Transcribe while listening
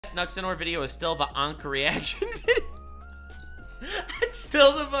best Nuxanor video is still the Ankh reaction video. It's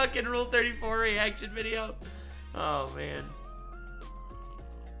still the fucking Rule 34 reaction video. Oh, man.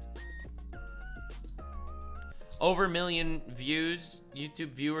 Over 1 million views.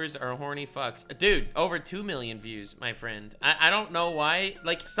 YouTube viewers are horny fucks. Dude, over 2 million views, my friend. I don't know why.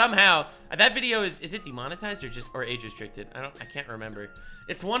 Like, somehow, that video is it demonetized or age restricted? I can't remember.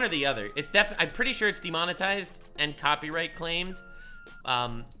 It's one or the other. It's definitely, I'm pretty sure it's demonetized and copyright claimed.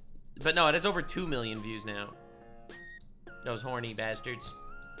 But no, it has over 2 million views now. Those horny bastards.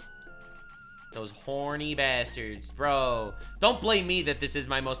 Those horny bastards. Bro, don't blame me that this is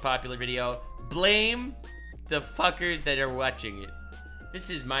my most popular video. Blame the fuckers that are watching it. This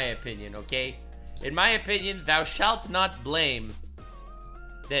is my opinion, okay? In my opinion, thou shalt not blame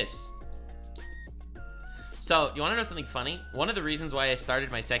this. So, you wanna know something funny? One of the reasons why I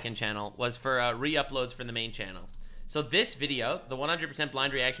started my second channel was for re-uploads from the main channel. So this video, the 100%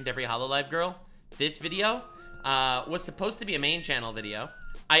 blind reaction to every HoloLive girl, this video was supposed to be a main channel video.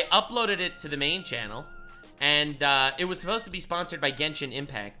 I uploaded it to the main channel, and it was supposed to be sponsored by Genshin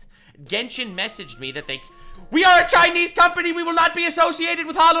Impact. Genshin messaged me that we are a Chinese company, we will not be associated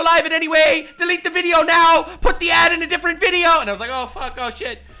with HoloLive in any way, delete the video now, put the ad in a different video, and I was like, oh fuck, oh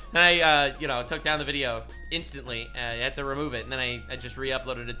shit. And I, you know, took down the video instantly, I had to remove it, and then I just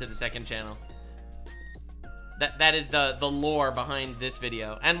re-uploaded it to the second channel. That is the lore behind this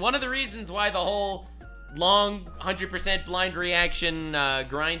video, and one of the reasons why the whole long 100% blind reaction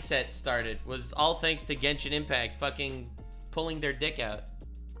grind set started was all thanks to Genshin Impact fucking pulling their dick out.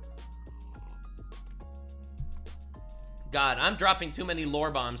 God, I'm dropping too many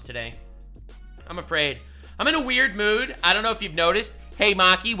lore bombs today. I'm afraid. I'm in a weird mood. I don't know if you've noticed. Hey,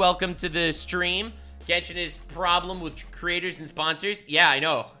 Maki, welcome to the stream. Genshin is problem with creators and sponsors. Yeah, I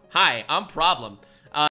know. Hi, I'm Problem.